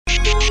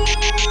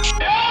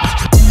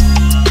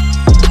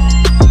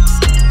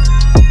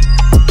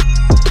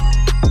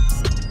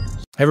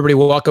Hey everybody,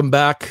 welcome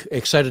back.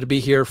 Excited to be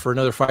here for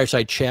another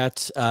fireside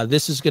chat.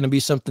 This is going to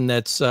be something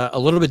that's a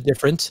little bit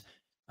different.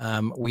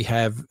 We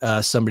have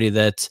somebody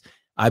that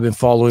I've been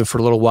following for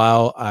a little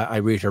while. I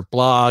read her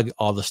blog,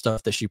 all the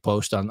stuff that she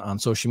posts on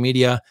social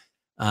media,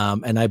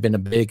 and I've been a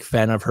big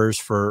fan of hers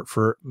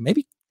for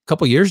maybe a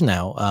couple years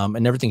now,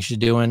 and everything she's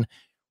doing.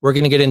 We're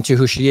going to get into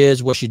who she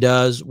is, what she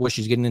does, what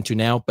she's getting into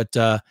now. But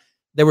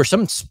there was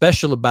something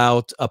special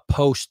about a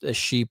post that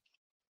she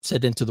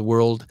said into the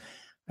world,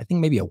 I think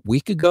maybe a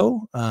week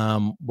ago.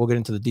 We'll get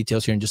into the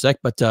details here in just a sec,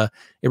 but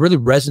it really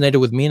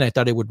resonated with me, and I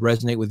thought it would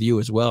resonate with you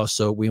as well.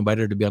 So we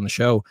invited her to be on the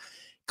show.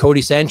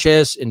 Codie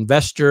Sanchez,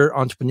 investor,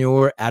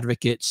 entrepreneur,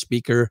 advocate,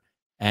 speaker,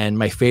 and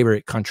my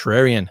favorite,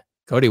 contrarian.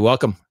 Codie,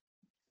 welcome.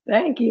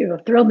 Thank you.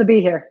 Thrilled to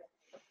be here.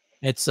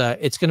 It's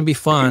going to be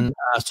fun.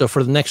 So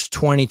for the next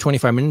 20,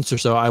 25 minutes or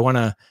so, I want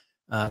to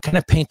kind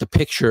of paint the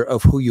picture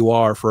of who you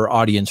are for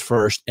our audience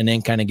first, and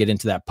then kind of get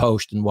into that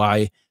post and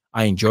why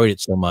I enjoyed it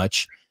so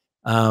much.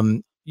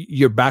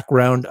 Your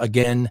background,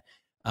 again,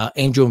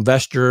 angel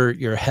investor,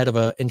 you're head of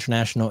an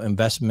international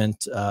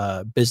investment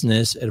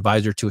business,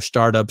 advisor to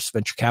startups,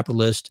 venture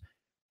capitalist,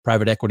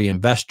 private equity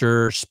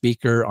investor,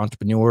 speaker,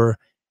 entrepreneur,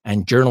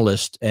 and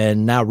journalist.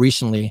 And now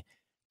recently,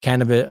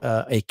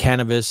 a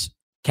cannabis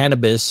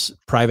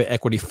private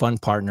equity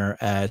fund partner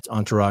at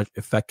Entourage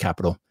Effect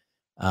Capital.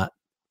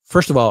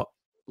 First of all,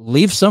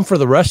 leave some for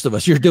the rest of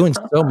us. You're doing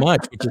so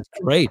much, which is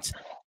great.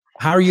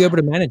 How are you able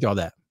to manage all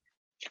that?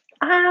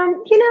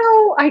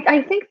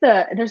 I think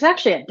there's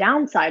actually a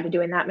downside to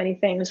doing that many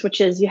things, which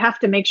is you have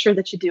to make sure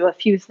that you do a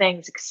few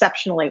things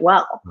exceptionally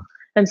well.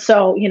 And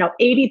so,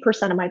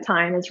 80% of my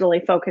time is really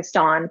focused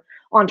on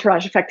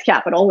Entourage Effect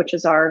Capital, which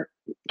is our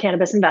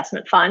cannabis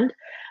investment fund.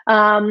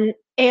 But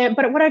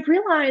what I've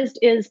realized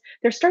is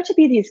there start to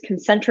be these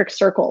concentric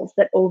circles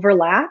that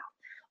overlap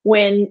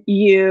when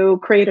you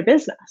create a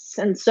business.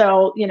 And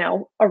so,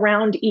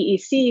 around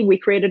EEC, we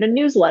created a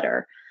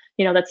newsletter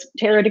that's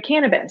tailored to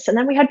cannabis. And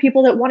then we had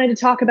people that wanted to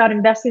talk about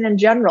investing in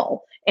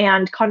general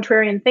and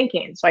contrarian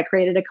thinking. So I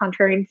created a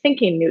contrarian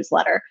thinking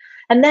newsletter.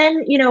 And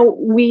then,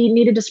 we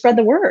needed to spread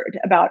the word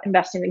about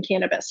investing in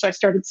cannabis. So I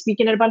started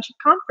speaking at a bunch of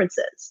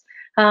conferences,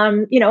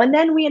 and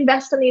then we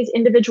invest in these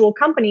individual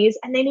companies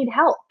and they need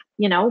help,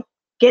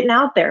 getting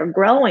out there,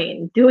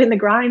 growing, doing the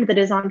grind that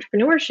is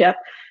entrepreneurship.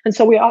 And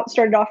so we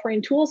started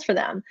offering tools for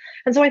them.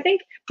 And so I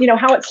think,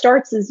 how it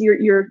starts is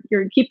you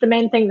keep the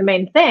main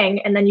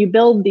thing, and then you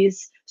build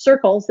these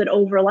circles that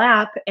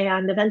overlap,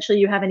 and eventually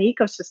you have an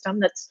ecosystem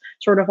that's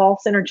sort of all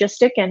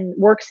synergistic and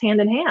works hand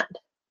in hand.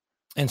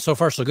 And so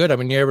far, so good. I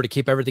mean, you're able to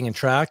keep everything in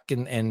track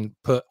and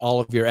put all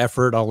of your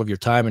effort, all of your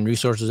time and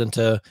resources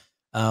into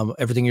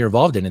everything you're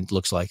involved in, it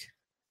looks like.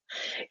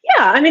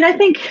 Yeah, I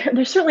think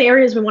there's certainly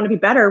areas we want to be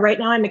better. Right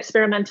now, I'm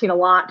experimenting a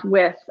lot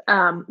with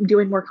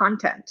doing more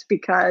content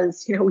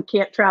because, we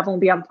can't travel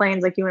and be on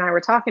planes like you and I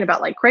were talking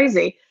about like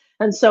crazy.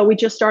 And so we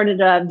just started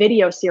a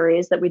video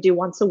series that we do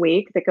once a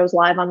week that goes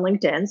live on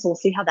LinkedIn. So we'll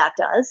see how that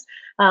does.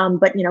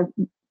 But,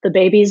 the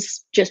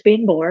baby's just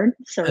being born,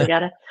 so we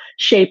got to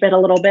shape it a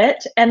little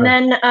bit. And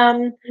then,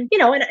 and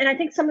I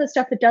think some of the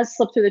stuff that does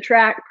slip through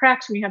the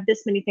cracks when you have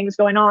this many things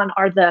going on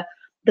are the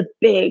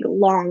big,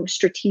 long,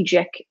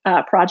 strategic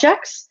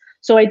projects.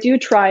 So I do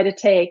try to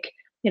take,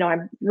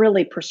 I'm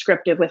really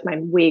prescriptive with my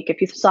week.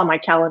 If you saw my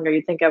calendar,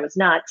 you'd think I was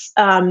nuts.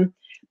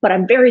 But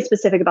I'm very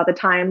specific about the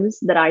times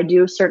that I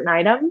do certain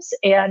items,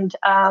 and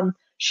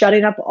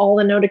shutting up all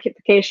the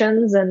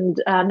notifications and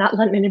not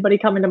letting anybody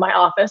come into my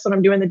office when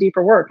I'm doing the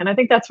deeper work. And I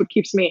think that's what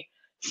keeps me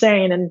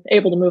sane and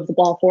able to move the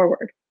ball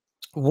forward.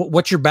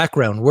 What's your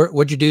background?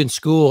 What'd you do in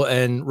school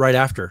and right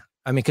after?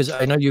 Because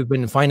I know you've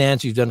been in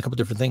finance, you've done a couple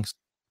different things.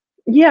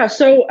 Yeah.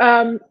 So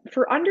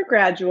for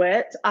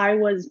undergraduate, I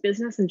was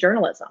business and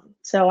journalism.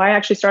 So I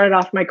actually started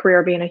off my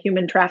career being a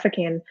human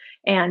trafficking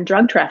and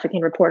drug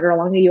trafficking reporter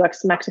along the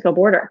US-Mexico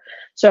border.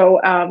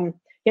 So,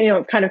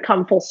 kind of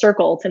come full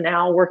circle to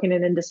now working in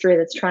an industry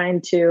that's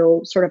trying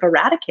to sort of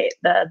eradicate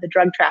the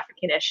drug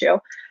trafficking issue,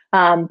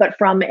 but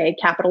from a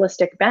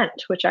capitalistic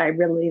bent, which I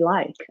really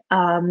like.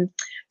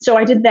 So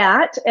I did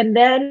that. And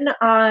then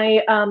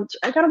I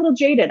got a little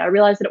jaded. I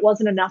realized that it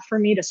wasn't enough for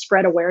me to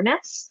spread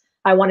awareness.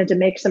 I wanted to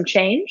make some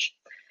change,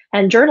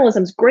 and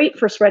journalism's great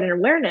for spreading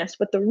awareness.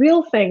 But the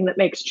real thing that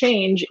makes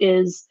change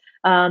is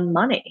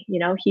money.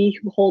 He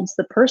who holds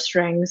the purse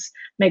strings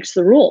makes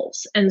the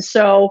rules. And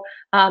so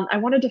I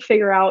wanted to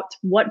figure out,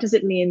 what does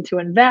it mean to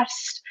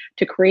invest,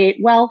 to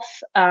create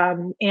wealth,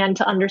 and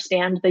to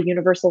understand the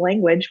universal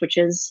language, which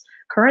is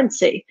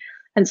currency.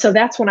 And so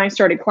that's when I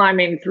started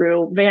climbing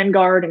through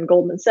Vanguard and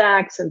Goldman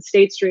Sachs and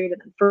State Street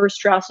and then First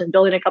Trust, and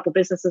building a couple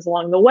businesses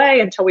along the way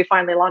until we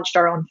finally launched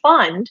our own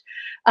fund.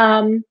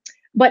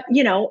 But,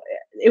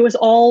 it was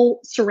all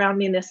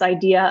surrounding this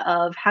idea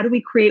of, how do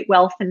we create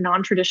wealth in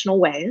non-traditional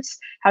ways?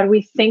 How do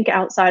we think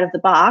outside of the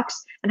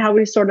box? And how do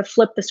we sort of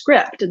flip the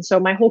script? And so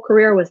my whole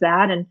career was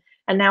that. And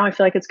now I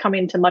feel like it's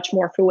coming to much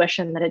more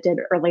fruition than it did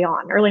early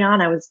on. Early on,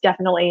 I was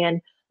definitely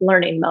in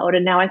learning mode.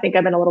 And now I think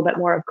I'm in a little bit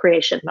more of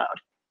creation mode.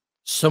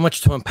 So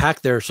much to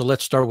unpack there. So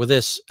let's start with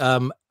this.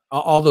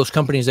 all those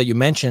companies that you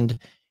mentioned,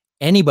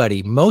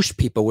 anybody, most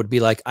people would be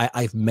like,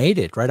 I've made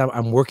it, right?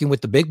 I'm working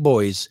with the big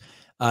boys.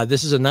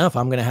 This is enough.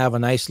 I'm going to have a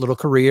nice little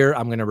career.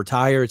 I'm going to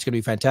retire. It's going to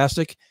be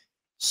fantastic.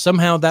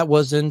 Somehow that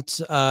wasn't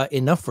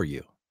enough for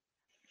you.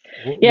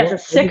 Yes, a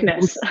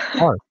sickness.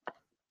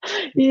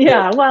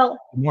 Yeah, well,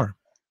 more.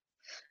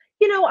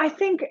 I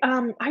think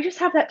I just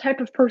have that type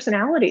of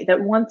personality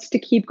that wants to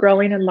keep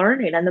growing and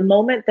learning. And the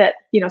moment that,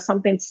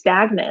 something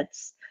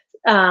stagnates,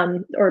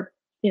 or,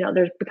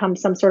 there's become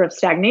some sort of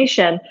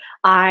stagnation,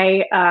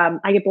 I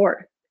get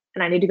bored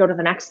and I need to go to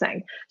the next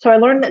thing. So I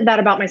learned that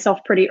about myself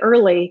pretty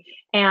early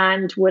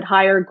and would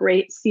hire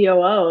great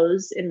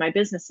COOs in my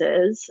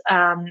businesses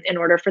in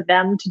order for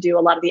them to do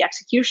a lot of the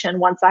execution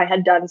once I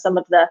had done some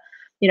of the,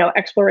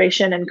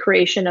 exploration and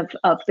creation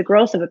of the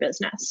growth of a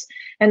business.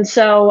 And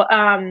so,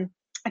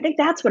 I think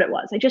that's what it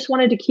was. I just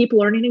wanted to keep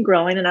learning and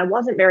growing, and I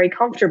wasn't very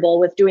comfortable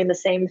with doing the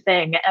same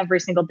thing every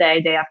single day,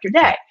 day after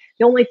day.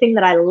 The only thing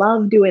that I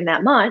love doing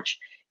that much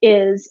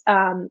is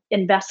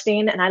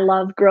investing, and I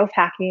love growth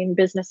hacking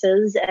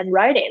businesses and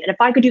writing. And if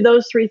I could do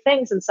those three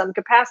things in some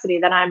capacity,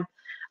 then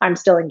I'm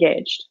still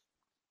engaged.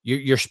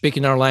 You're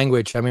speaking our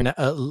language. I mean,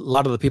 a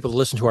lot of the people that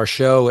listen to our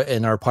show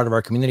and are part of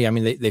our community, I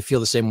mean, they feel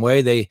the same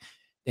way. They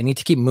need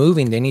to keep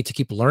moving. They need to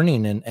keep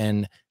learning,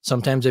 and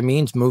sometimes it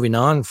means moving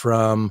on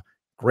from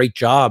great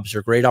jobs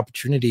or great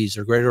opportunities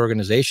or great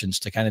organizations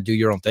to kind of do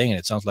your own thing. And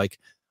it sounds like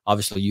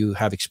obviously you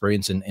have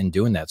experience in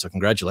doing that. So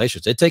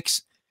congratulations. It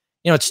takes,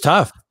 it's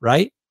tough,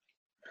 right?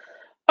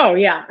 Oh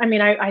yeah. I mean,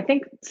 I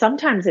think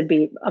sometimes it'd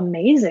be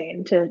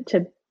amazing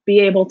to be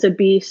able to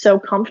be so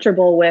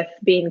comfortable with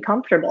being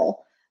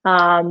comfortable.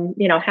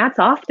 Hats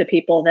off to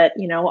people that,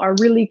 are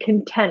really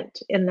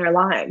content in their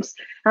lives.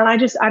 And I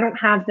don't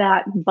have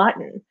that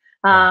button.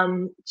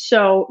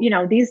 So,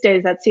 these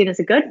days that's seen as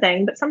a good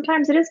thing, but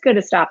sometimes it is good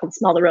to stop and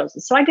smell the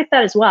roses. So I get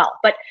that as well.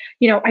 But,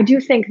 I do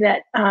think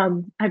that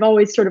I've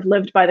always sort of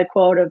lived by the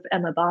quote of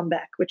Emma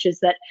Bombeck, which is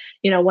that,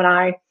 when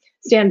I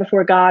stand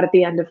before God at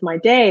the end of my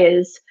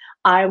days,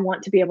 I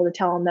want to be able to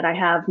tell him that I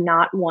have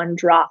not one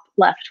drop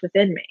left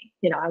within me.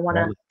 I want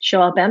to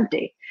show up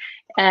empty.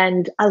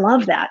 And I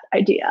love that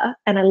idea.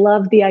 And I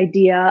love the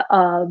idea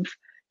of,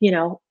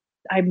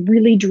 I'm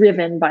really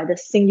driven by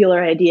this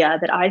singular idea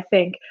that I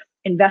think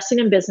investing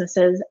in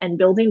businesses and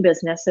building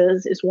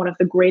businesses is one of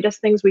the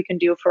greatest things we can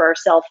do for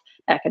ourselves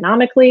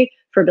economically,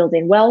 for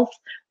building wealth,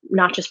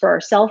 not just for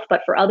ourselves,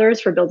 but for others,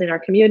 for building our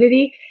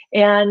community.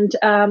 And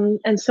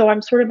so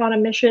I'm sort of on a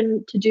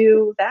mission to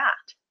do that.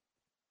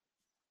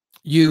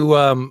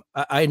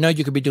 I know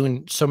you could be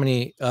doing so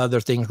many other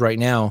things right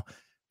now.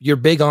 You're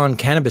big on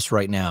cannabis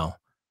right now.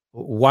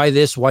 Why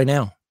this? Why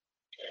now?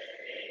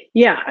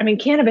 Yeah, I mean,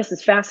 cannabis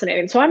is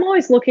fascinating. So I'm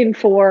always looking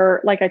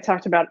for, like I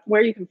talked about,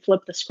 where you can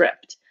flip the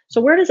script. So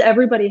where does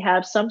everybody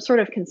have some sort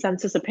of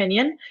consensus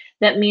opinion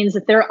that means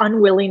that they're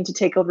unwilling to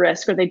take a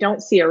risk, or they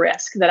don't see a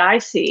risk that I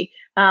see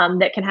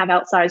that can have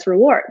outsized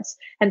rewards?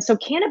 And so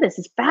cannabis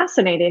is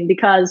fascinating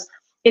because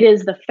it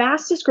is the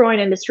fastest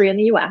growing industry in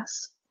the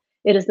US.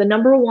 It is the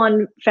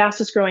 #1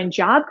 fastest growing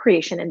job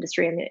creation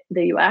industry in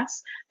the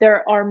US.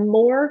 There are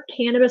more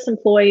cannabis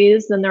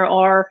employees than there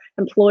are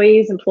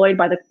employees employed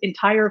by the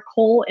entire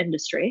coal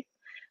industry.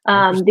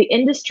 The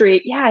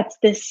industry, it's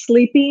this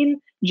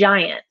sleeping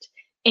giant.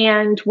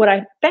 And what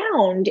I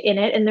found in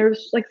it, and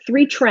there's like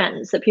 3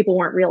 trends that people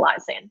weren't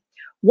realizing.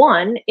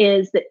 One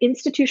is that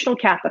institutional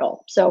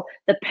capital, so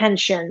the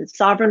pensions,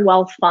 sovereign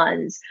wealth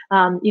funds,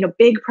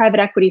 big private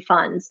equity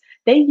funds,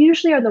 they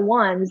usually are the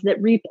ones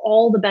that reap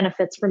all the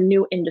benefits from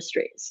new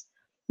industries.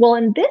 Well,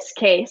 in this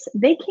case,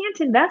 they can't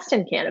invest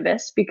in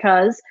cannabis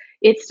because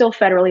it's still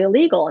federally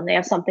illegal, and they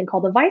have something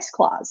called the vice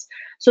clause.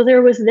 So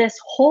there was this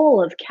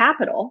hole of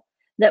capital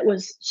that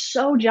was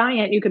so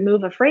giant you could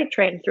move a freight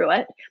train through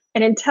it.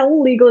 And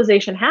until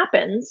legalization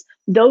happens,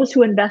 those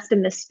who invest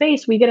in this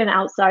space, we get an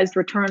outsized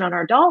return on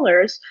our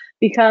dollars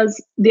because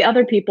the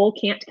other people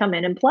can't come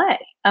in and play.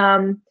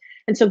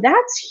 And so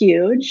that's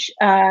huge.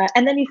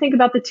 And then you think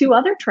about the 2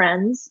 other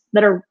trends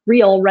that are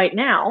real right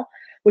now,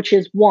 which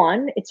is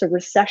one, it's a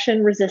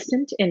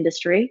recession-resistant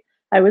industry.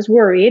 I was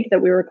worried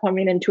that we were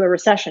coming into a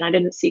recession. I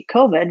didn't see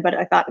COVID, but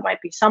I thought it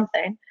might be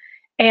something.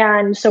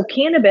 And so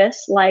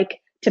cannabis, like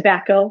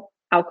tobacco,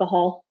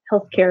 alcohol,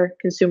 healthcare,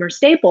 consumer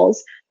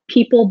staples,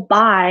 people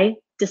buy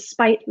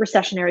despite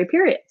recessionary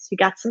periods. You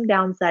got some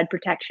downside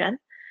protection.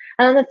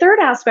 And then the third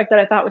aspect that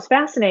I thought was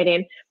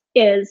fascinating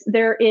is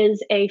there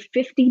is a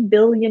 $50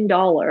 billion,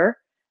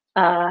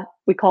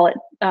 we call it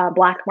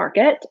black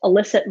market,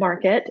 illicit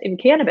market in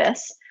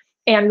cannabis.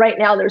 And right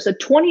now there's a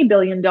 $20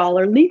 billion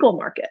legal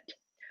market.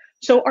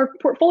 So our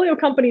portfolio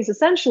companies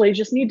essentially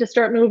just need to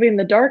start moving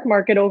the dark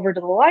market over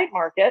to the light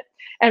market,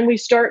 and we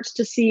start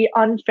to see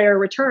unfair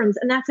returns.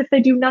 And that's if they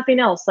do nothing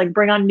else, like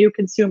bring on new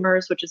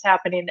consumers, which is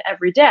happening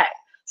every day.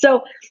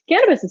 So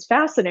cannabis is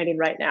fascinating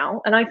right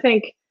now. And I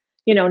think,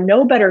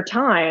 no better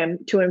time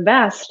to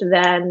invest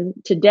than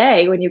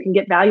today, when you can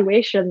get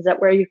valuations at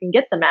where you can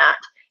get them at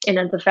in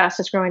the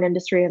fastest growing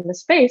industry in the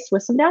space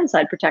with some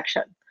downside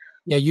protection.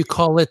 Yeah, you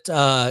call it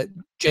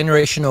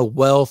generational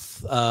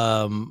wealth.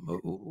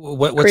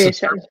 What's the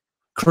Creation.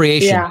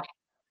 creation? Yeah.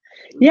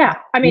 Yeah.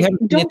 I We mean,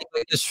 haven't seen anything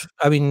like this,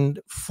 I mean,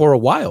 for a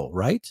while,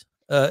 right?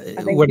 I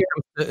think When it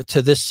comes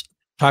to this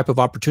type of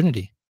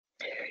opportunity.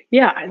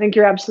 yeah, I think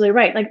you're absolutely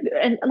right. Like,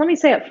 and let me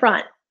say up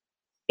front,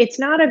 it's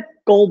not a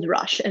gold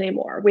rush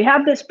anymore. We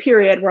have this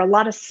period where a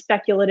lot of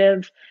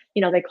speculative,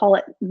 they call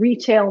it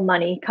retail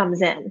money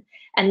comes in,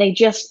 and they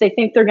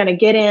think they're going to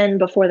get in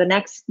before the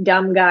next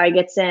dumb guy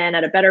gets in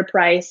at a better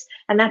price,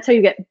 and that's how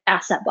you get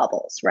asset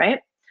bubbles, right?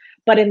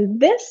 But in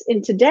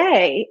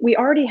today, we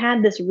already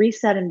had this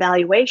reset in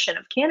valuation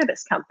of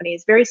cannabis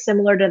companies, very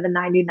similar to the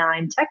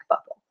 99 tech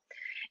bubble.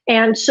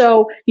 And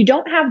so you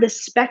don't have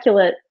this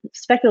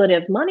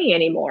speculative money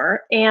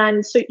anymore.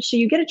 And so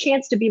you get a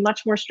chance to be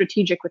much more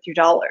strategic with your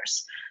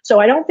dollars. So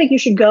I don't think you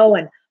should go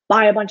and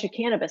buy a bunch of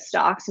cannabis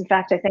stocks. In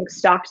fact, I think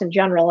stocks in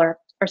general are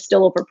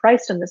still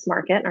overpriced in this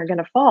market and are going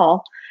to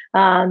fall.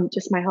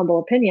 Just my humble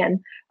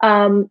opinion.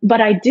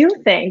 But I do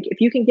think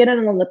if you can get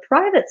in on the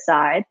private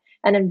side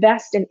and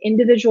invest in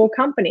individual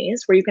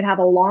companies where you can have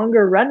a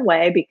longer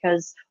runway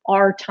because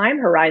our time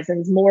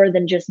horizons more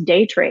than just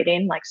day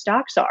trading like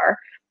stocks are,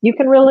 you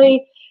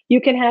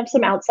can have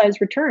some outsized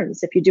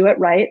returns if you do it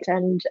right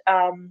and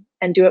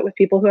do it with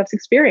people who have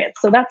experience.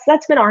 So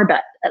that's been our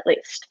bet, at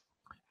least.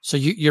 So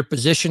you're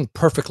positioned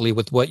perfectly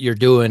with what you're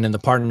doing and the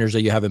partners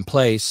that you have in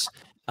place.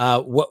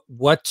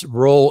 What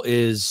role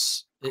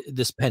is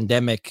this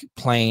pandemic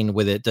playing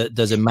with it?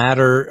 Does it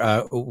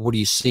matter? What are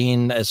you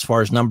seeing as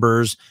far as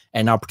numbers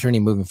and opportunity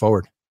moving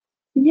forward?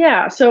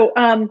 Yeah. So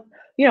I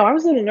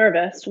was a little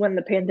nervous when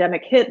the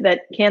pandemic hit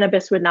that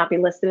cannabis would not be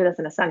listed as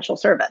an essential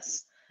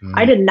service.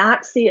 I did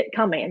not see it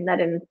coming that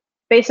in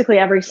basically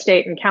every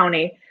state and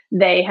county,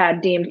 they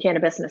had deemed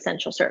cannabis an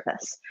essential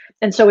service.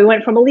 And so we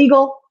went from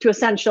illegal to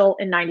essential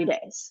in 90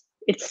 days.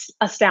 It's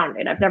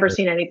astounding. I've never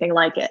seen anything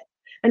like it.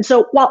 And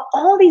so while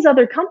all these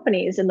other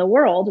companies in the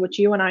world, which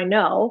you and I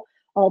know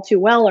all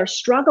too well, are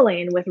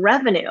struggling with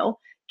revenue,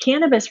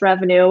 cannabis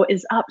revenue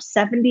is up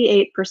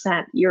 78%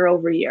 year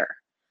over year.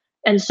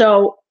 And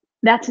so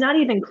that's not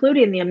even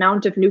including the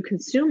amount of new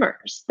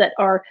consumers that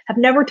have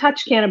never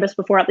touched cannabis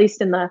before, at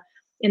least in the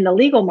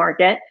legal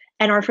market,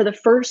 and are for the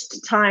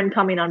first time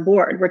coming on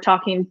board. We're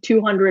talking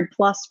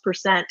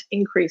 200+%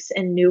 increase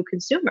in new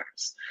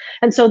consumers.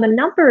 And so the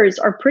numbers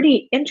are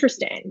pretty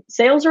interesting.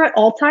 Sales are at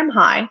all-time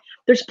high.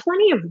 There's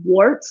plenty of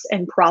warts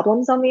and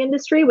problems on the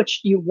industry,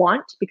 which you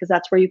want because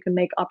that's where you can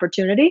make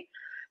opportunity,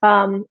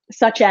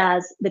 such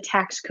as the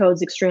tax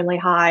code's extremely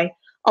high.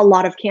 A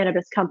lot of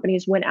cannabis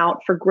companies went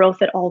out for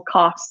growth at all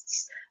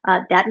costs.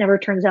 That never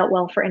turns out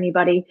well for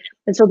anybody.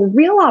 And so the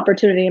real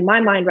opportunity in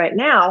my mind right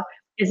now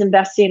is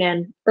investing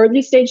in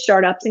early stage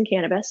startups in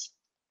cannabis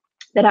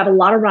that have a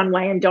lot of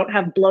runway and don't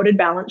have bloated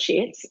balance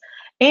sheets,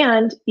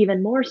 and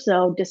even more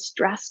so,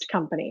 distressed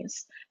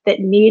companies that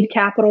need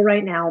capital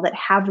right now, that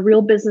have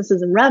real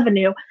businesses and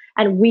revenue,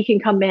 and we can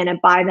come in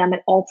and buy them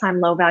at all-time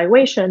low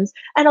valuations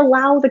and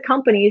allow the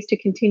companies to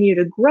continue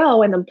to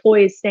grow and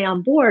employees stay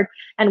on board,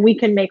 and we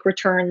can make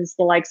returns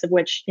the likes of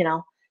which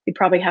you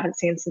probably haven't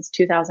seen since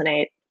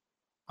 2008.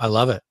 I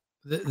love it.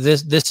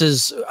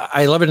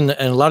 I love it in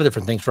a lot of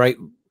different things, right?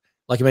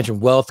 Like you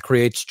mentioned, wealth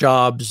creates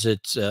jobs.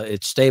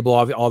 It's stable,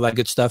 all that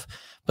good stuff.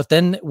 But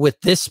then with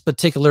this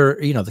particular,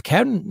 the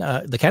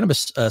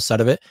cannabis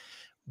side of it,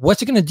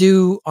 what's it going to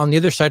do on the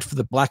other side for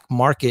the black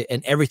market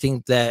and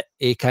everything that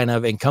it kind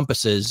of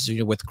encompasses,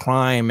 with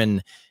crime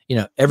and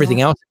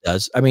everything else it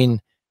does? I mean,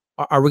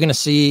 are we going to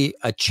see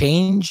a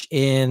change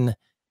in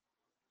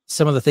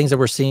some of the things that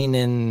we're seeing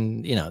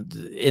in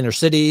inner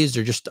cities,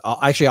 or just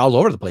actually all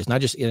over the place,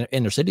 not just in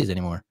inner cities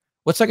anymore?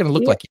 What's that going to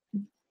look like?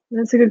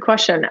 That's a good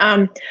question.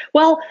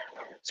 Well,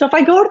 so if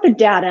I go to the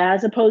data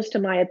as opposed to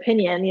my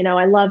opinion,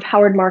 I love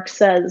Howard Marks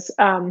says,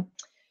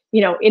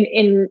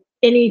 in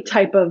any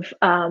type of,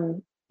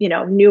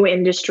 new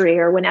industry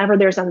or whenever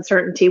there's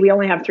uncertainty, we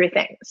only have three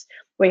things.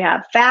 We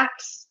have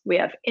facts, we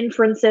have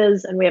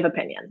inferences, and we have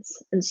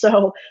opinions. And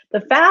so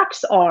the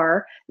facts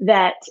are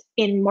that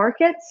in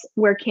markets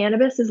where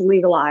cannabis is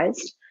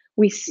legalized,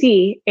 we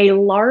see a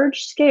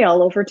large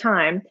scale over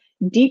time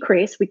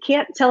decrease. We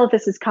can't tell if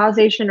this is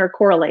causation or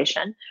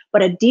correlation,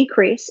 but a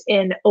decrease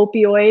in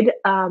opioid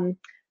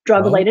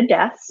drug-related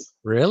deaths.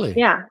 Really?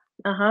 Yeah.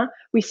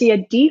 We see a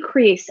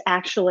decrease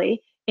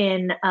actually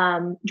in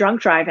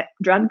drunk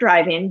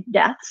driving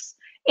deaths.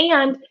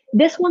 And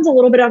this one's a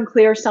little bit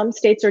unclear. Some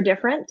states are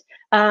different,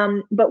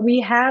 but we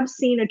have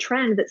seen a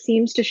trend that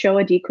seems to show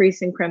a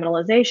decrease in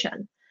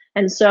criminalization.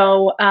 And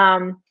so,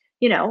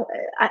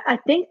 I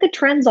think the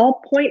trends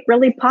all point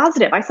really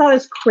positive. I saw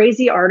this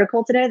crazy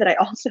article today that I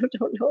also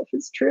don't know if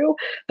it's true,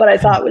 but I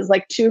thought was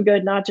like too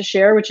good not to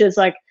share, which is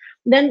like,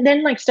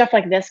 then like stuff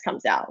like this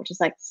comes out, which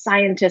is like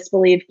scientists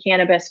believe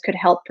cannabis could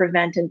help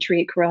prevent and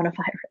treat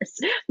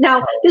coronavirus.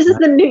 Now, this is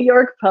the New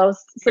York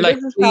Post. So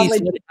this is probably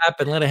let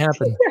it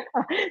happen.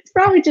 Yeah, it's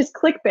probably just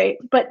clickbait.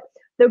 But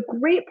the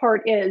great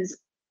part is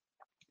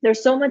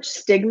there's so much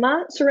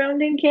stigma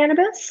surrounding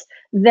cannabis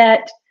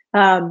that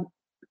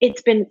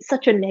it's been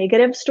such a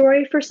negative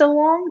story for so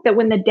long that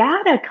when the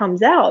data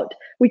comes out,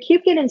 we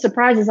keep getting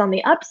surprises on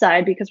the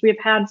upside because we've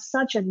had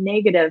such a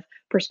negative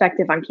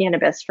perspective on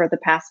cannabis for the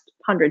past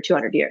 100,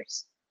 200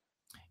 years.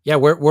 Yeah,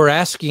 we're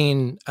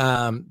asking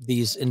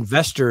these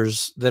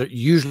investors that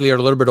usually are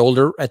a little bit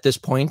older at this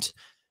point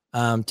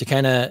to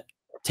kind of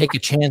take a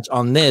chance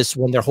on this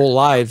when their whole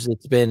lives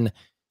it's been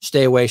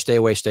stay away, stay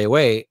away, stay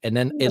away, and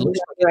then it looks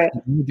like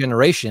a new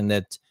generation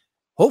that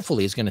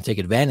hopefully is going to take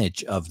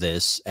advantage of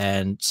this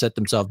and set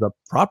themselves up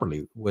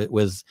properly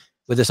with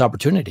this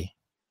opportunity.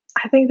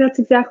 I think that's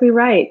exactly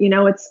right. You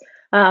know, it's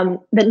the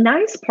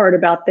nice part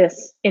about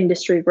this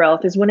industry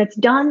growth is when it's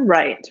done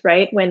right,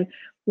 right?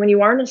 When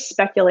you aren't a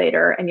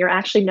speculator and you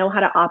actually know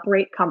how to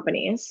operate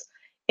companies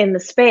in the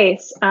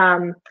space,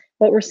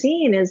 what we're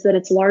seeing is that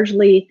it's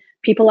largely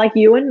people like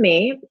you and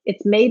me.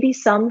 It's maybe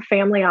some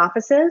family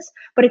offices,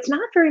 but it's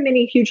not very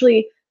many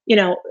hugely, you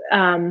know,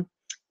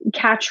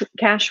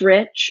 cash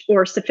rich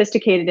or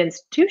sophisticated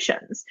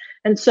institutions.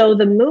 And so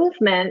the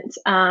movement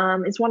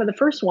is one of the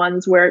first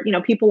ones where, you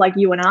know, people like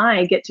you and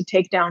I get to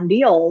take down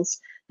deals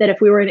that if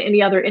we were in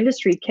any other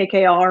industry,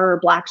 KKR or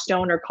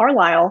Blackstone or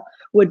Carlyle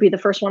would be the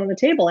first one on the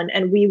table,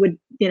 and we would,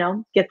 you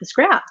know, get the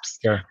scraps.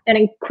 Sure. And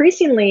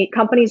increasingly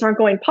companies aren't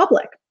going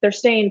public, they're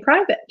staying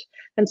private.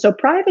 And so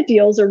private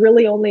deals are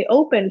really only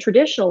open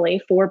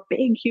traditionally for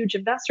big, huge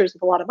investors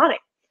with a lot of money.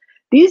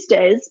 These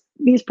days,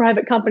 these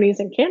private companies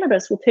in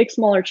cannabis will take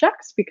smaller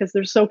checks because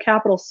they're so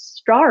capital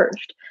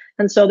starved.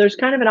 And so there's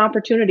kind of an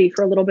opportunity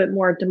for a little bit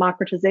more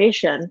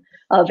democratization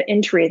of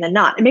entry than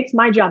not. It makes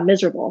my job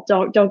miserable.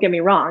 Don't get me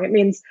wrong. It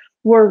means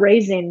we're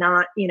raising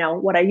not, you know,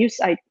 what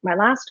my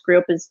last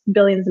group is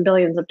billions and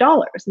billions of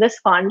dollars. This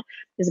fund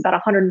is about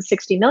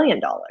 $160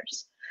 million.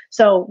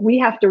 So we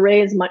have to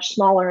raise much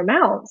smaller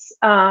amounts.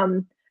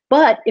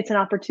 But it's an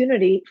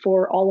opportunity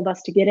for all of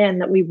us to get in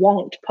that we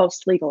won't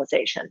post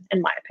legalization, in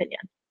my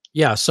opinion.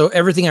 Yeah. So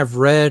everything I've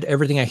read,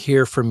 everything I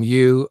hear from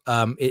you,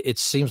 it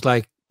seems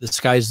like the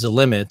sky's the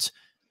limit.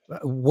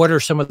 What are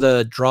some of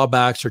the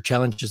drawbacks or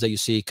challenges that you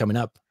see coming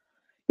up?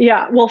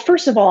 Yeah, well,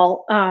 first of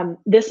all,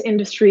 this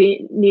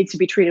industry needs to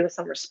be treated with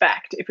some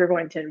respect if you're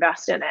going to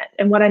invest in it.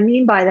 And what I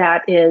mean by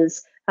that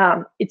is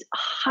it's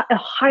a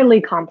highly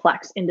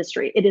complex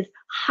industry. It is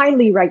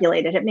highly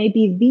regulated. It may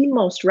be the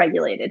most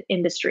regulated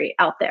industry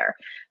out there.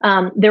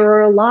 There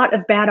are a lot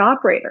of bad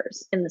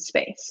operators in the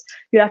space.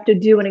 You have to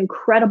do an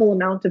incredible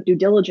amount of due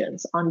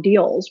diligence on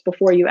deals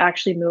before you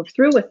actually move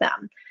through with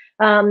them.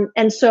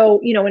 And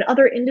so, you know, in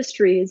other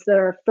industries that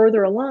are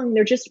further along,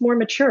 they're just more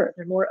mature.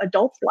 They're more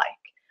adult-like.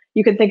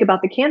 You can think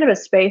about the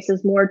cannabis space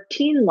as more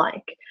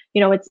teen-like.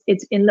 You know,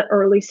 it's in the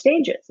early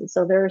stages. And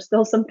so there are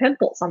still some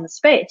pimples on the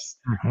space.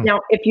 Mm-hmm.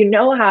 Now, if you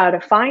know how to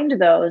find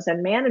those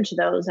and manage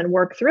those and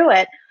work through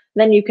it,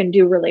 then you can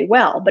do really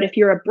well. But if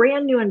you're a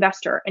brand new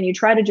investor and you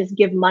try to just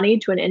give money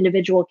to an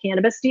individual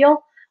cannabis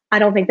deal, I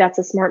don't think that's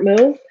a smart move.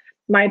 In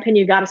my opinion,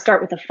 you got to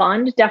start with a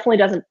fund. Definitely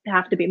doesn't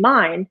have to be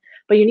mine,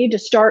 but you need to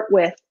start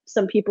with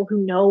some people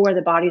who know where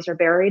the bodies are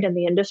buried in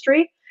the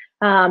industry.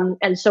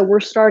 And so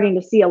we're starting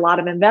to see a lot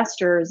of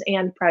investors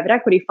and private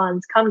equity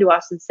funds come to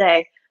us and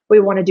say, we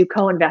want to do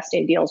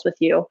co-investing deals with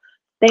you.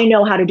 They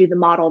know how to do the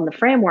model and the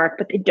framework,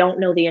 but they don't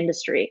know the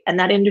industry. And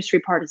that industry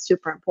part is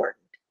super important.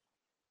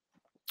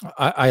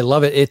 I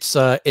love it. It's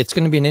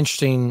going to be an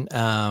interesting,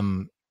 I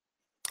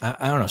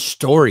don't know,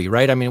 story,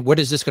 right? I mean, what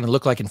is this going to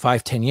look like in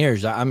 5-10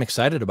 years? I'm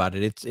excited about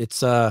it.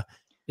 It's going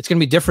to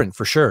be different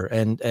for sure.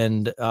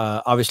 And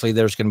obviously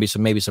there's going to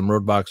be maybe some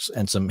roadblocks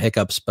and some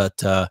hiccups,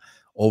 but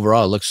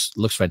overall it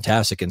looks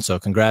fantastic. And so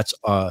congrats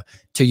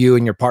to you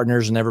and your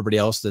partners and everybody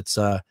else that's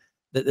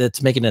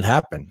making it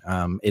happen.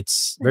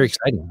 It's very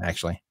exciting,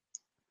 actually.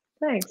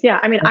 Thanks. Yeah.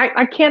 I mean,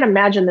 I can't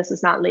imagine this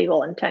is not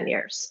legal in 10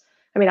 years.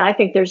 I mean, I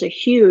think there's a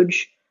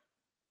huge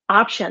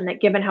option that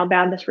given how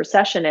bad this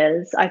recession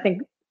is, I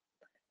think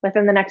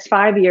within the next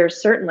 5 years,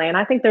 certainly. And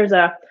I think there's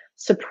a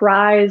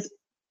surprise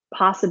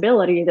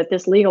possibility that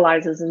this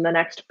legalizes in the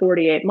next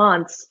 48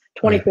 months,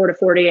 24 to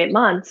 48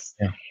 months.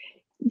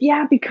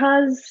 Yeah,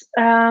 because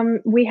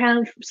we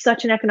have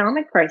such an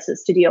economic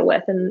crisis to deal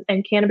with,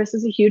 and cannabis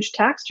is a huge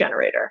tax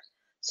generator.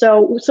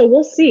 So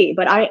we'll see.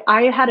 But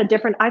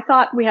I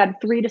thought we had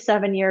 3 to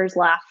 7 years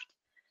left,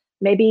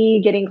 maybe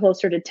getting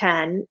closer to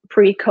 10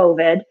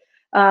 pre-COVID.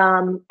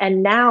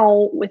 And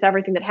now with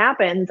everything that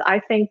happens, I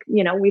think,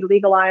 you know, we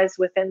legalize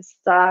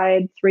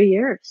inside 3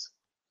 years.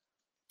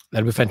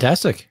 That'd be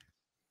fantastic.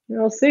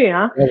 We'll see,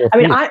 huh? I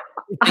mean, I'm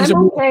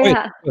okay.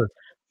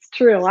 It's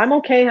true. I'm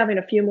okay having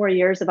a few more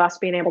years of us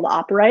being able to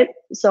operate.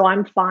 So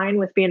I'm fine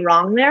with being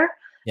wrong there.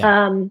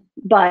 Yeah.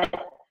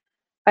 But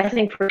I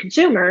think for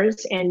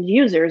consumers and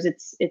users,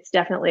 it's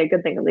definitely a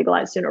good thing to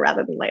legalize sooner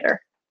rather than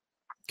later.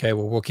 Okay,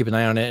 well, we'll keep an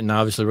eye on it, and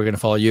obviously we're going to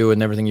follow you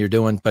and everything you're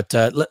doing. But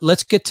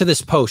let's get to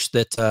this post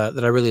that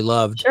I really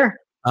loved. Sure.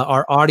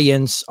 Our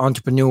audience,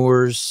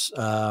 entrepreneurs,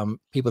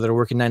 people that are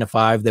working 9 to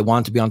 5, they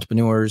want to be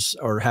entrepreneurs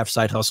or have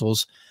side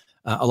hustles.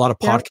 A lot of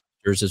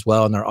podcasters as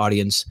well in our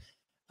audience.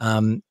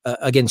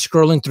 Again,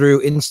 scrolling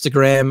through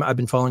Instagram, I've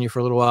been following you for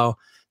a little while.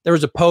 There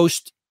was a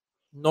post,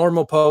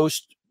 normal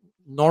post,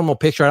 normal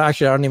picture.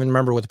 Actually, I don't even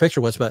remember what the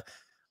picture was, but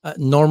a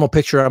normal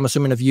picture, I'm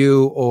assuming, of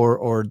you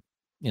or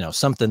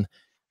something.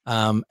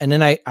 And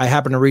then I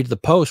happened to read the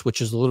post,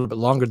 which is a little bit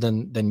longer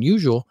than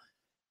usual.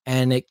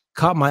 And it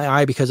caught my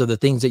eye because of the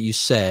things that you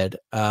said.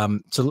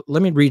 So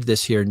let me read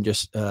this here and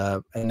just,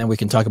 and then we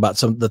can talk about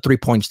the 3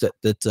 points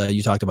that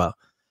you talked about.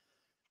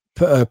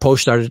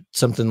 Post started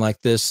something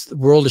like this: the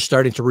world is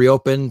starting to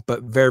reopen,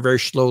 but very, very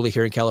slowly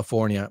here in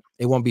California.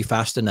 It won't be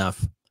fast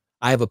enough.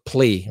 I have a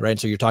plea, right?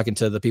 So you're talking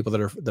to the people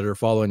that are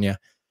following you.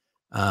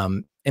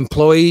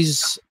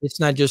 Employees, it's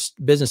not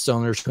just business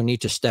owners who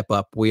need to step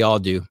up. We all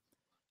do.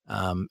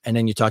 And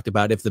then you talked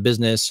about if the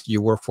business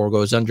you work for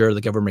goes under,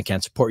 the government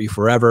can't support you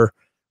forever,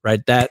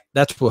 right?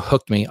 That's what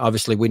hooked me.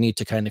 Obviously, we need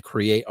to kind of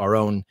create our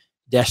own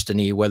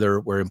destiny, whether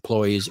we're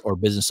employees or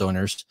business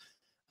owners.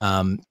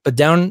 But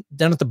down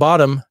at the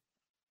bottom,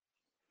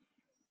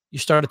 you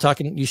started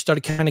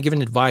kind of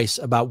giving advice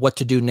about what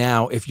to do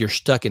now if you're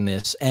stuck in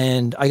this.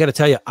 And I got to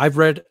tell you, I've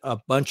read a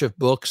bunch of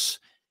books,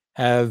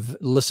 have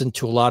listened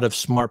to a lot of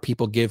smart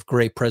people give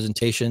great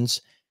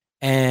presentations,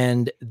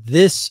 and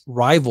this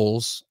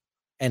rivals,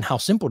 and how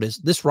simple it is,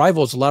 this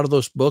rivals a lot of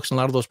those books and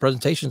a lot of those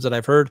presentations that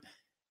I've heard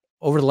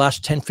over the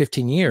last 10,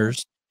 15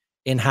 years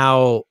in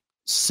how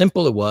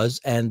simple it was.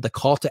 And the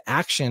call to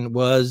action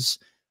was,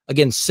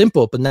 again,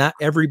 simple, but not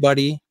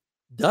everybody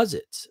does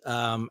it.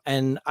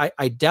 And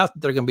I doubt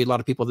that there are going to be a lot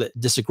of people that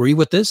disagree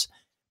with this,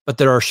 but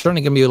there are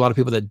certainly going to be a lot of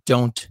people that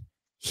don't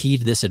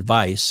heed this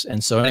advice.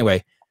 And so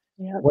anyway,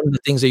 one of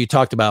the things that you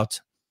talked about,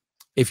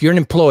 if you're an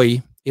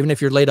employee, even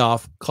if you're laid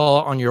off,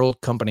 call on your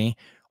old company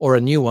or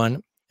a new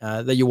one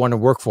that you want to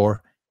work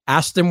for.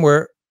 Ask them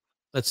where,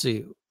 let's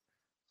see,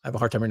 I have a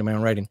hard time reading my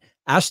own writing.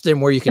 Ask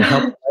them where you can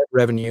help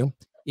revenue.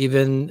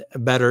 Even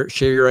better,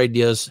 share your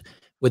ideas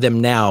with them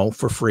now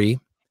for free.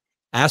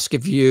 Ask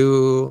if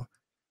you,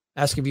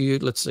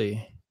 let's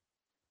see,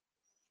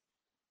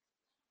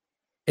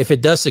 if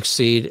it does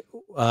succeed,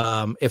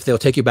 if they'll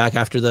take you back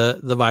after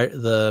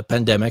the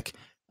pandemic,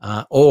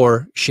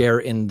 or share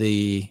in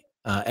the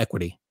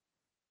equity.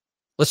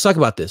 Let's talk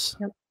about this,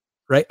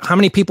 right? How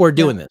many people are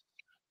doing this?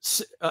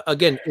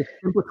 Again, it's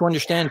simple to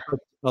understand, but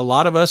a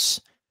lot of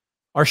us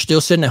are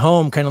still sitting at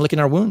home kind of licking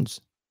our wounds.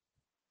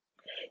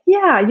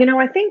 Yeah,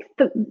 I think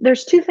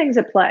there's two things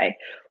at play.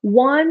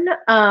 One,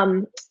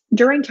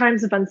 during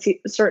times of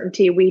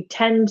uncertainty, we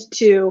tend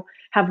to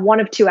have one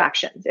of two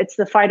actions. It's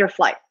the fight or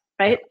flight,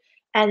 right?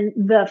 And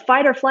the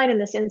fight or flight in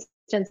this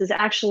instance is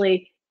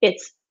actually,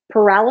 it's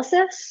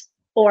paralysis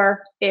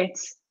or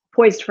it's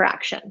poised for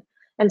action.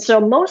 And so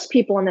most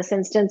people in this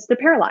instance, they're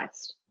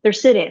paralyzed. They're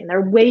sitting,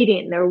 they're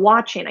waiting, they're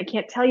watching. I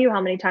can't tell you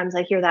how many times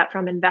I hear that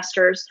from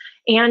investors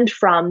and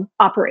from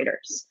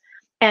operators.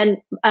 And,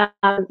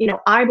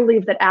 I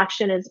believe that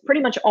action is pretty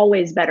much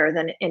always better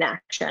than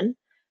inaction.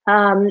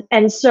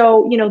 And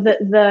so,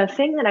 the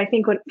thing that I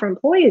think for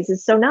employees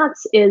is so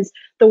nuts is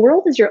the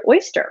world is your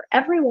oyster.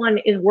 Everyone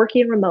is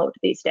working remote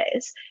these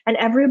days, and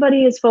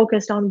everybody is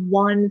focused on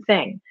one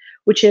thing,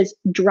 which is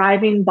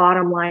driving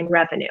bottom line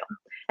revenue.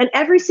 And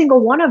every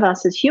single one of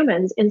us as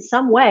humans in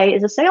some way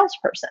is a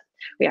salesperson.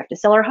 We have to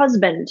sell our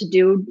husband to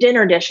do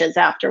dinner dishes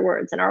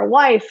afterwards and our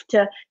wife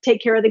to take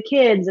care of the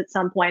kids at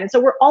some point. And so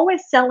we're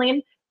always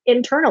selling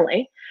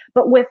internally,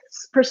 but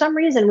for some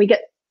reason we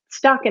get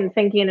stuck in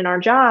thinking in our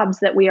jobs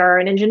that we are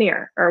an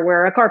engineer or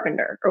we're a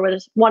carpenter or we're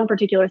just one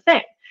particular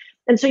thing.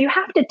 And so you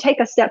have to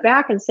take a step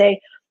back and say,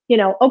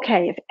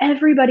 okay, if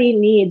everybody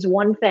needs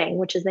one thing,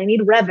 which is they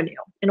need revenue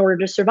in order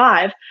to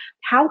survive,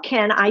 how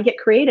can I get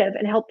creative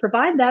and help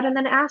provide that and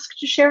then ask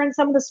to share in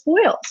some of the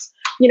spoils?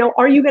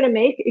 Are you going to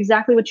make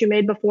exactly what you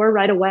made before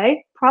right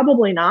away?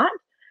 Probably not.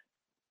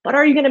 But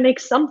are you going to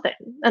make something?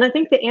 And I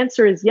think the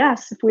answer is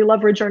yes, if we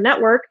leverage our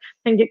network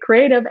and get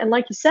creative. And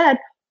like you said,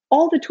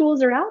 all the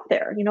tools are out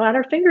there, at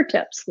our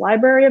fingertips.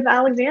 Library of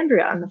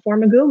Alexandria in the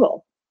form of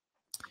Google.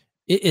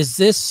 Is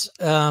this,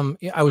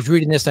 I was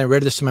reading this and I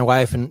read this to my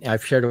wife and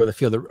I've shared it with a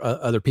few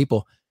other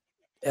people.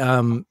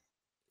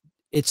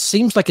 It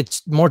seems like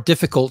it's more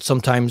difficult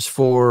sometimes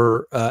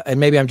for, and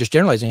maybe I'm just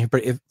generalizing here,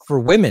 but for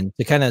women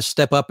to kind of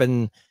step up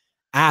and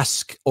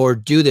ask or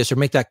do this or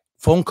make that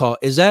phone call.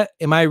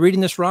 Am I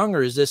reading this wrong,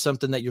 or is this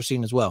something that you're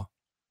seeing as well?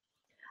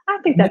 I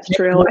think that's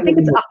true. I think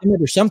it's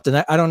or something.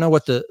 I don't know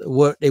what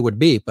it would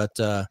be, but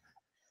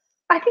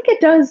I think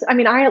it does. I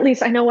mean, I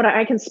know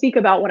I can speak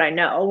about what I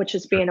know, which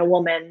is being a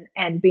woman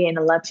and being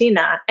a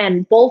Latina,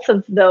 and both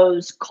of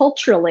those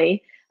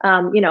culturally,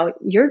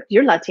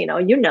 you're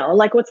Latino,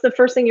 like what's the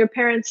first thing your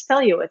parents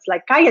tell you? It's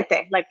like,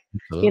 cállate, like,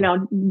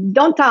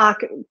 don't talk,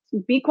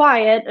 be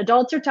quiet.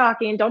 Adults are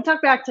talking, don't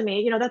talk back to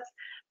me.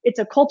 It's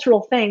a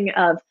cultural thing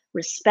of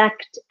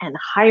respect and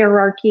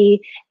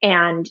hierarchy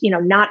and,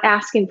 not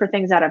asking for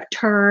things out of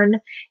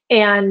turn.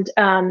 And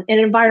an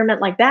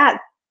environment like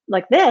that,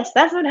 like this,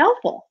 that's not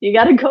helpful. You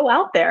got to go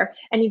out there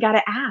and you got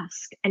to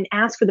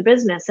ask for the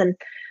business. And,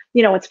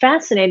 what's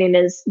fascinating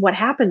is what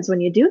happens when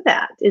you do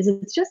that is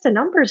it's just a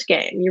numbers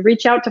game. You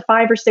reach out to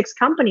 5 or 6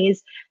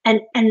 companies and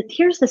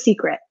here's the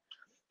secret.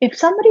 If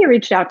somebody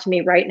reached out to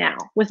me right now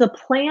with a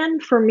plan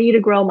for me to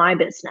grow my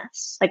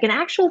business, like an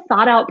actual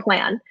thought out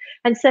plan,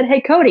 and said,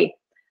 hey, Codie,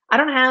 I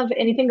don't have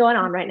anything going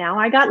on right now.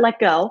 I got let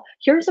go.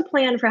 Here's a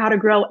plan for how to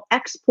grow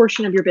X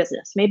portion of your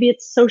business. Maybe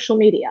it's social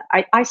media.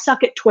 I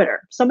suck at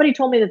Twitter. Somebody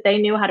told me that they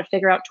knew how to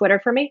figure out Twitter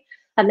for me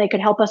and they could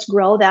help us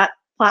grow that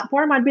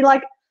platform. I'd be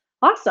like,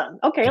 awesome.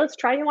 Okay, let's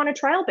try you on a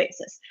trial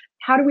basis.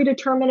 How do we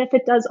determine if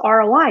it does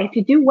ROI? If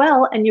you do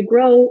well and you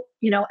grow,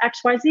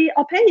 XYZ,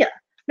 I'll pay you.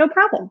 No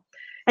problem.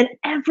 And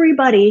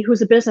everybody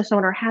who's a business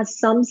owner has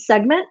some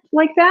segment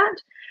like that.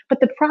 But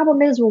the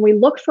problem is when we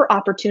look for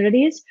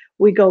opportunities,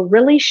 we go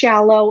really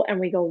shallow and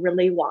we go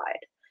really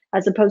wide,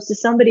 as opposed to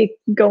somebody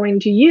going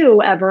to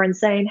you ever and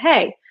saying,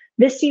 hey,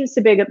 this seems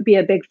to be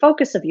a big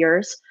focus of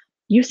yours.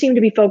 You seem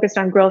to be focused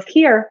on growth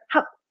here.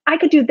 I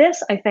could do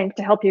this, I think,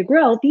 to help you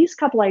grow. These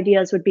couple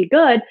ideas would be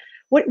good.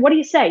 What do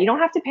you say? You don't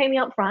have to pay me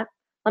up front.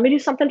 Let me do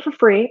something for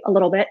free a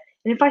little bit.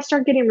 And if I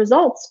start getting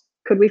results,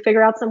 could we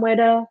figure out some way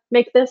to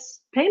make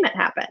this payment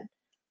happen?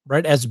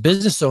 Right. As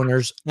business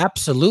owners,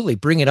 absolutely.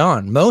 Bring it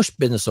on. Most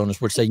business owners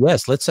would say,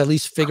 yes, let's at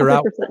least figure 100%.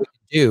 Out what we can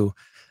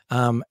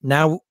do.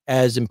 Now,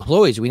 as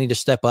employees, we need to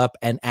step up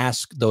and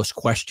ask those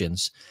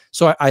questions.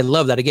 So I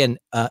love that. Again,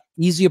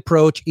 easy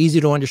approach, easy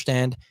to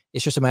understand.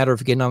 It's just a matter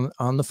of getting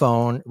on the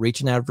phone,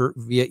 reaching out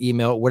via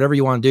email, whatever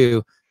you want to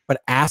do,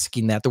 but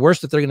asking that. The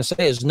worst that they're going to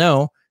say is,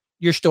 no,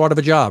 you're still out of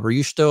a job, or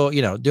you still,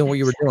 doing what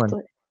you were doing.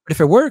 But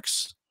if it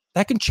works,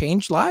 that can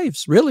change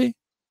lives, really,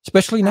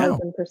 especially now.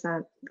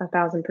 1,000%,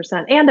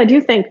 1,000%. And I do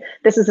think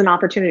this is an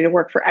opportunity to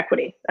work for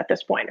equity at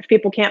this point. If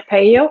people can't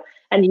pay you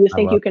and you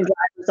think you can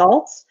drive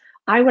results,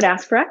 I would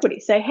ask for equity.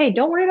 Say, hey,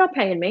 don't worry about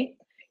paying me.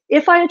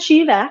 If I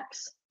achieve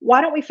X,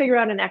 why don't we figure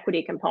out an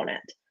equity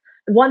component?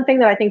 One thing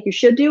that I think you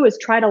should do is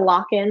try to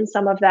lock in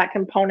some of that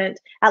component,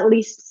 at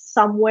least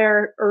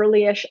somewhere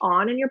early-ish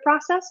on in your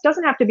process.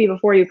 Doesn't have to be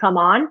before you come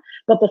on,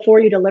 but before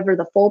you deliver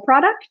the full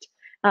product,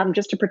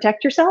 just to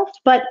protect yourself.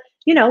 But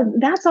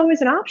that's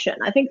always an option.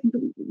 I think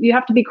you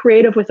have to be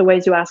creative with the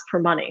ways you ask for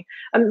money.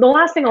 The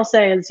last thing I'll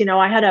say is,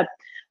 I had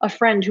a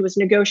friend who was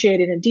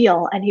negotiating a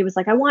deal, and he was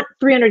like, I want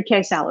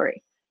 300K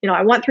salary.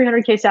 I want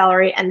 300K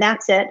salary, and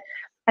that's it.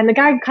 And the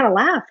guy kind of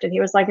laughed, and he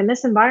was like, in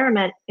this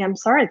environment, I'm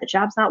sorry, the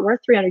job's not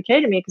worth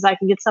 300K to me because I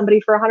can get somebody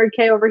for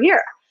 100K over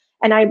here.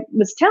 And I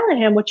was telling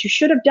him what you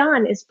should have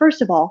done is,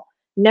 first of all,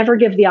 never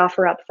give the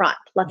offer up front.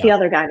 Let the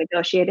other guy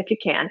negotiate if you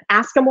can.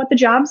 Ask them what the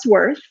job's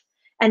worth.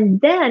 And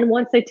then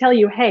once they tell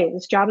you, hey,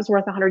 this job is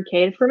worth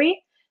 100K for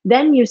me,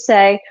 then you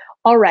say,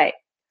 all right,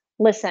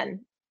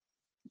 listen,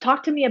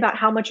 talk to me about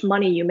how much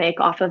money you make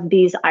off of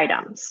these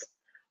items.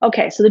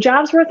 Okay, so the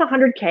job's worth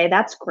 100K,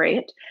 that's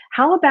great.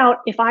 How about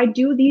if I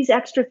do these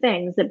extra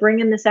things that bring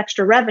in this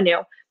extra revenue?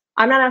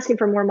 I'm not asking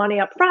for more money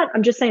up front.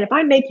 I'm just saying, if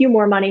I make you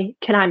more money,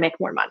 can I make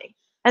more money?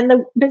 And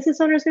the business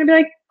owner is going to be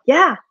like,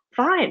 yeah,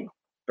 fine,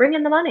 bring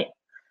in the money.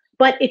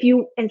 But if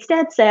you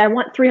instead say, I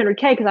want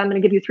 300K because I'm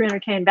going to give you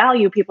 300K in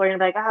value, people are going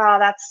to be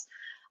like,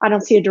 I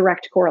don't see a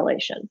direct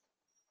correlation.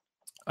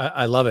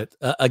 I love it.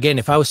 Again,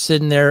 if I was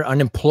sitting there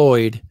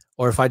unemployed,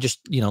 or if I just,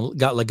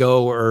 got let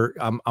go, or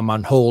I'm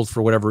on hold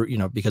for whatever,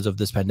 because of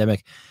this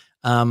pandemic,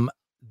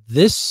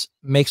 this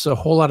makes a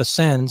whole lot of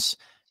sense.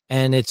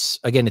 And it's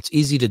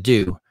easy to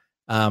do.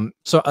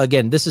 So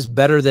again, this is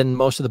better than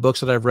most of the books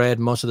that I've read,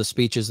 most of the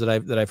speeches that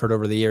I've heard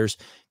over the years,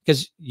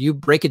 because you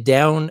break it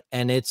down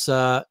and it's,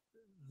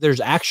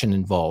 there's action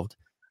involved.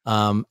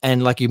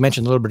 And like you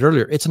mentioned a little bit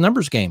earlier, it's a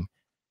numbers game.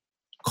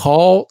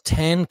 Call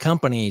 10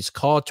 companies,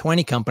 call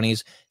 20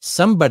 companies.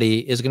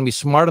 Somebody is going to be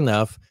smart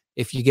enough,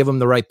 if you give them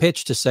the right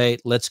pitch, to say,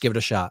 let's give it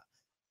a shot.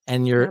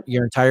 And your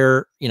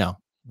entire,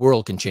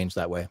 world can change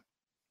that way.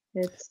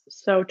 It's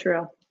so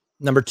true.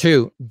 Number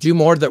 2, do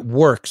more that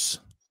works.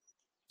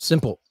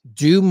 Simple.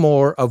 Do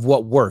more of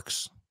what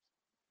works.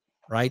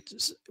 Right?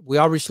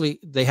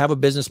 They have a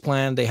business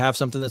plan. They have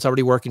something that's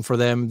already working for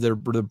them, their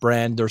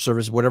brand, their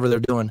service, whatever they're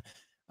doing.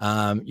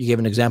 You gave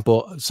an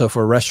example. So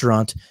for a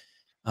restaurant,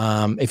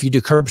 if you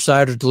do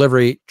curbside or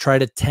delivery, try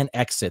to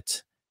 10x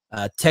it.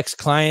 Text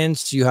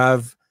clients you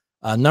have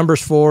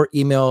numbers for,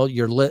 email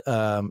your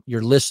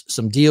list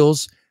some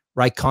deals,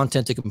 write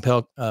content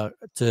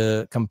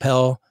to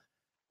compel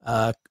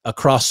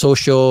across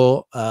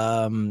social.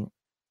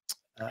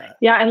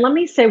 Yeah. And let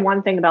me say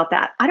one thing about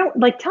that.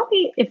 Tell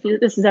me if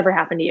this has ever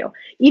happened to you,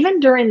 even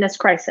during this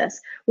crisis,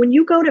 when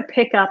you go to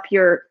pick up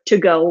your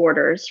to-go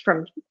orders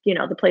from,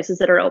 the places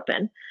that are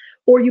open,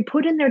 or you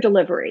put in their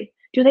delivery,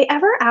 do they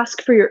ever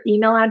ask for your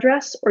email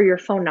address or your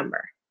phone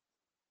number?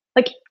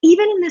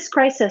 Even in this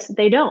crisis,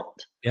 they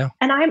don't. Yeah.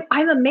 And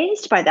I'm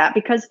amazed by that,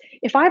 because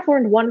if I've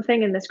learned one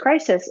thing in this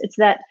crisis, it's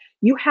that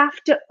you have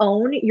to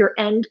own your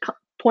end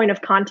point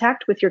of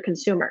contact with your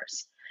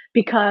consumers,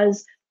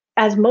 because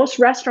as most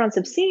restaurants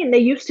have seen, they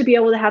used to be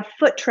able to have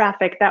foot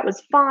traffic that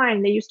was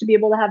fine. They used to be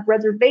able to have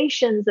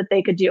reservations that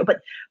they could do. But,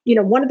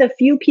 one of the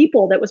few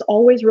people that was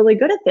always really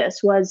good at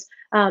this was,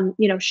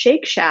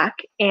 Shake Shack.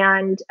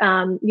 And,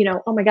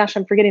 oh my gosh,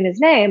 I'm forgetting his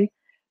name.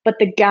 But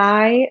the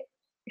guy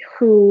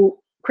who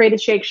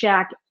created Shake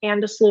Shack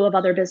and a slew of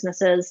other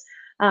businesses,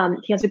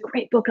 He has a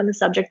great book on the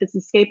subject that's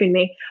escaping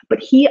me, but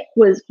he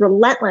was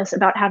relentless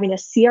about having a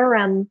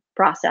CRM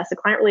process, a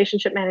client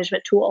relationship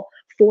management tool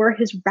for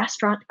his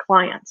restaurant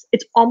clients.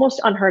 It's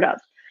almost unheard of.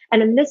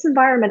 And in this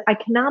environment, I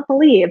cannot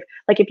believe,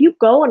 like, if you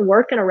go and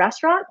work in a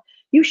restaurant,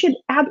 you should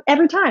have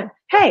every time,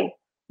 hey,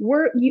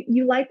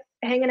 you like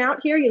hanging out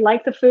here? You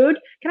like the food?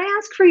 Can I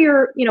ask for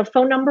your,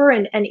 phone number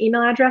and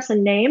email address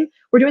and name?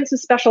 We're doing some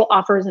special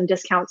offers and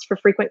discounts for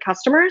frequent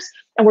customers,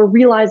 and we're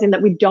realizing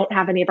that we don't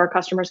have any of our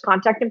customers'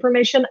 contact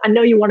information. I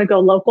know you want to go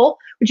local.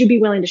 Would you be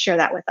willing to share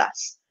that with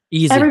us?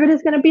 Easy.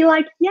 Everybody's going to be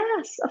like,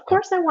 yes, of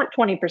course I want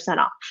 20%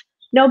 off.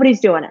 Nobody's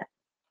doing it.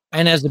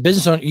 And as the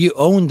business owner, you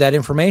own that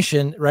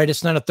information, right?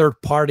 It's not a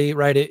third party,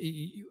 right?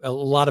 A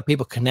lot of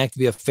people connect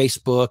via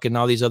Facebook and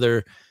all these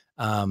other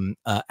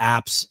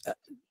apps.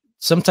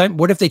 Sometimes,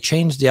 what if they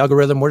change the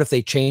algorithm? What if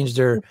they change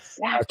their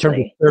terms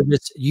of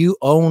service? You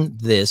own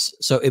this.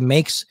 So it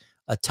makes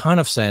a ton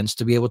of sense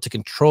to be able to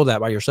control that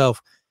by yourself.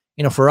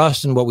 For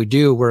us and what we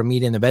do, we're a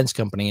media and events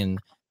company, and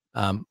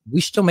we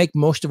still make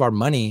most of our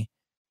money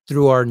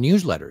through our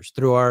newsletters,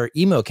 through our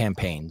email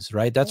campaigns,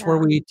 right? That's where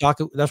we talk.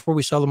 That's where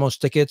we sell the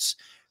most tickets,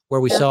 where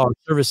we sell our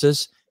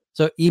services.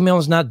 So email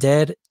is not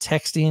dead.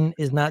 Texting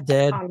is not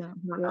dead.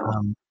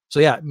 So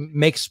yeah,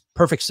 makes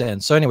perfect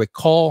sense. So anyway,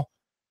 call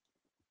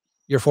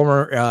your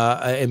former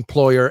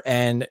employer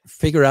and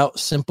figure out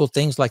simple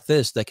things like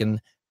this that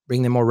can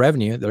bring them more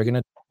revenue. They're going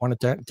to want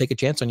to take a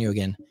chance on you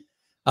again.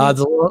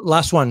 The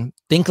last one,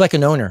 think like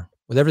an owner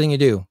with everything you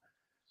do.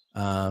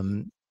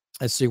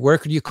 Let's see, where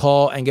could you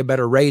call and get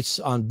better rates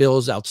on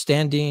bills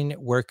outstanding?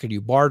 Where could you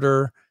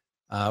barter?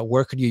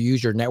 Where could you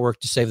use your network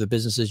to save the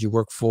businesses you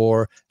work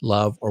for,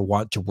 love, or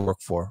want to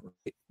work for?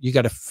 You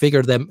got to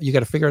figure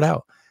it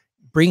out.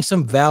 Bring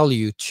some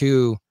value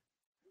to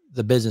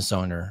the business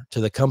owner,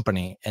 to the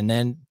company, and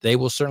then they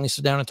will certainly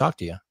sit down and talk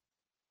to you.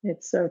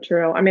 It's so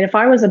true. I mean, if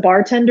I was a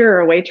bartender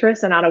or a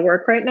waitress and out of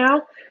work right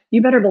now,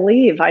 you better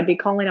believe I'd be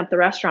calling up the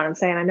restaurant and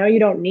saying, I know you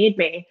don't need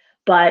me,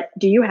 but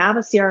do you have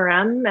a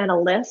CRM and a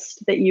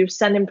list that you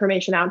send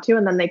information out to,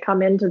 and then they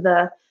come into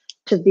the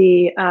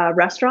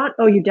restaurant?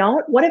 Oh, you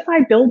don't? What if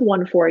I build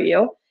one for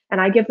you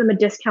and I give them a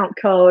discount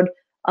code,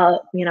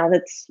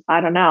 that's,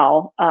 I don't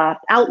know,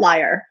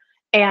 outlier.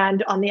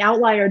 And on the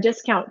outlier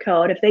discount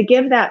code, if they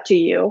give that to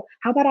you,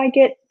 how about I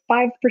get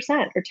 5%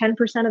 or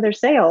 10% of their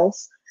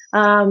sales?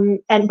 But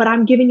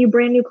I'm giving you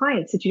brand new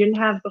clients that you didn't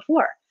have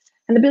before.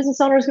 And the business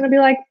owner is going to be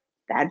like,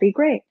 that'd be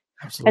great.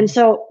 Absolutely. And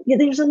so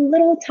there's a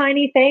little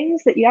tiny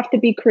things that you have to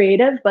be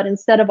creative, but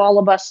instead of all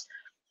of us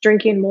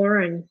drinking more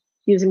and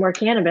using more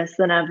cannabis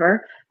than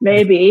ever,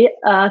 maybe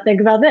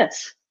think about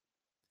this.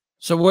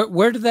 So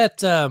where did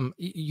that,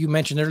 you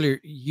mentioned earlier,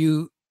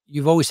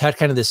 you've always had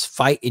kind of this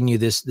fight in you,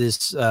 this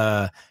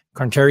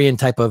contrarian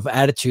type of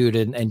attitude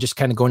and just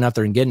kind of going out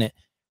there and getting it.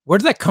 Where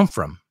did that come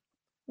from?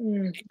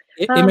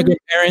 Immigrant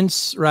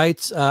parents,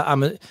 right?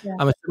 I'm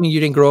assuming you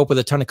didn't grow up with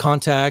a ton of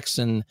contacts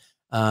and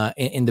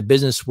in the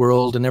business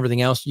world and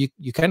everything else.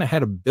 You kind of had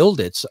to build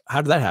it. So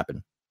how did that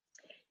happen?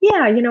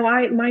 Yeah,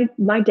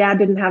 my dad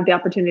didn't have the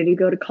opportunity to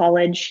go to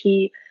college.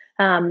 He,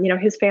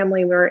 his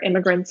family were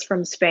immigrants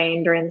from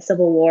Spain during the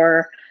Civil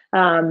War.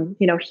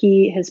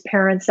 His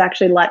parents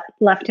actually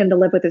left him to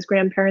live with his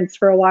grandparents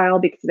for a while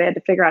because they had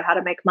to figure out how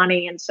to make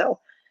money. And so,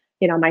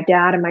 my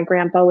dad and my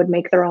grandpa would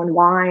make their own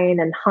wine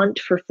and hunt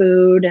for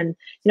food. And,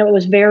 it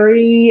was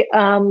very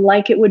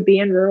like it would be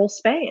in rural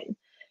Spain.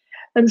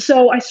 And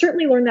so I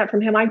certainly learned that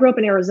from him. I grew up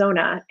in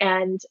Arizona,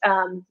 and,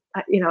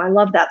 I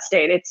love that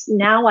state. It's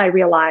now I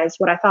realize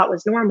what I thought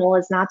was normal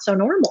is not so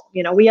normal.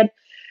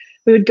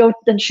 We would go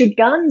and shoot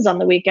guns on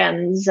the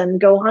weekends and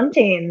go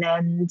hunting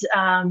and,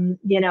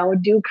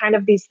 do kind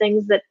of these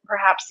things that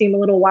perhaps seem a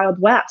little Wild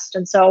West.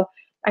 And so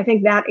I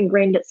think that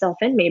ingrained itself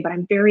in me, but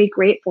I'm very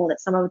grateful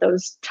that some of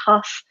those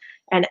tough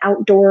and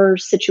outdoor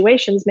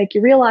situations make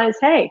you realize,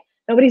 hey,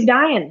 nobody's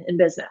dying in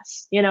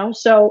business,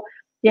 so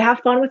you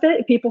have fun with it.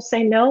 If people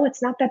say no,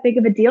 it's not that big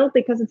of a deal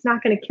because it's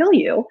not going to kill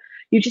you.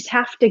 You just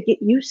have to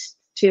get used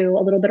to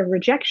a little bit of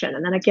rejection,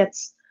 and then it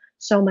gets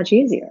so much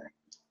easier.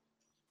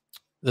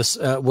 This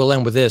we'll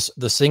end with this.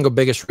 The single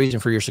biggest reason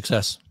for your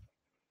success.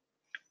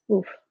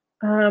 Oof.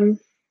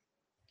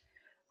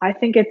 I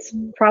think it's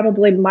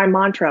probably my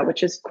mantra,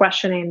 which is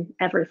questioning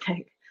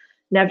everything.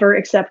 Never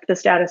accept the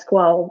status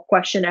quo.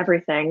 Question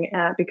everything,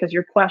 because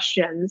your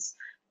questions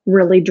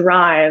really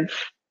drive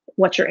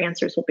what your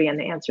answers will be and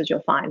the answers you'll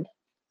find.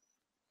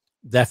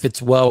 That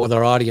fits well with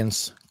our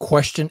audience.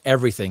 Question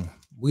everything.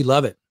 We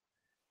love it.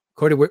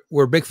 Codie,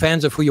 we're big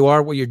fans of who you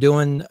are, what you're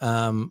doing.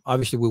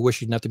 Obviously, we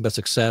wish you nothing but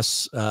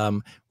success.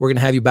 We're going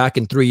to have you back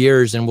in 3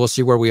 years, and we'll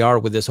see where we are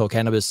with this whole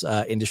cannabis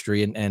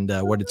industry and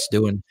what it's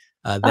doing.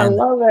 Then. I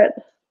love it.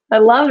 I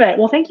love it.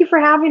 Well, thank you for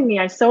having me.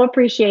 I so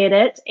appreciate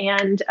it.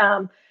 And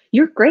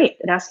you're great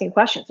at asking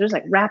questions. There's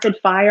like rapid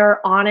fire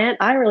on it.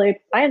 I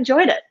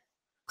enjoyed it.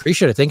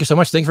 Appreciate it. Thank you so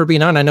much. Thank you for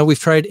being on. I know we've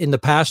tried in the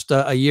past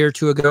a year or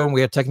two ago and we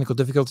had technical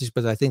difficulties,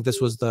 but I think this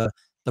was the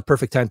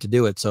perfect time to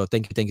do it. So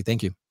thank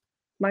you.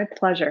 My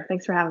pleasure.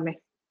 Thanks for having me.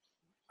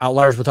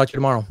 Outliers. We'll talk to you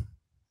tomorrow.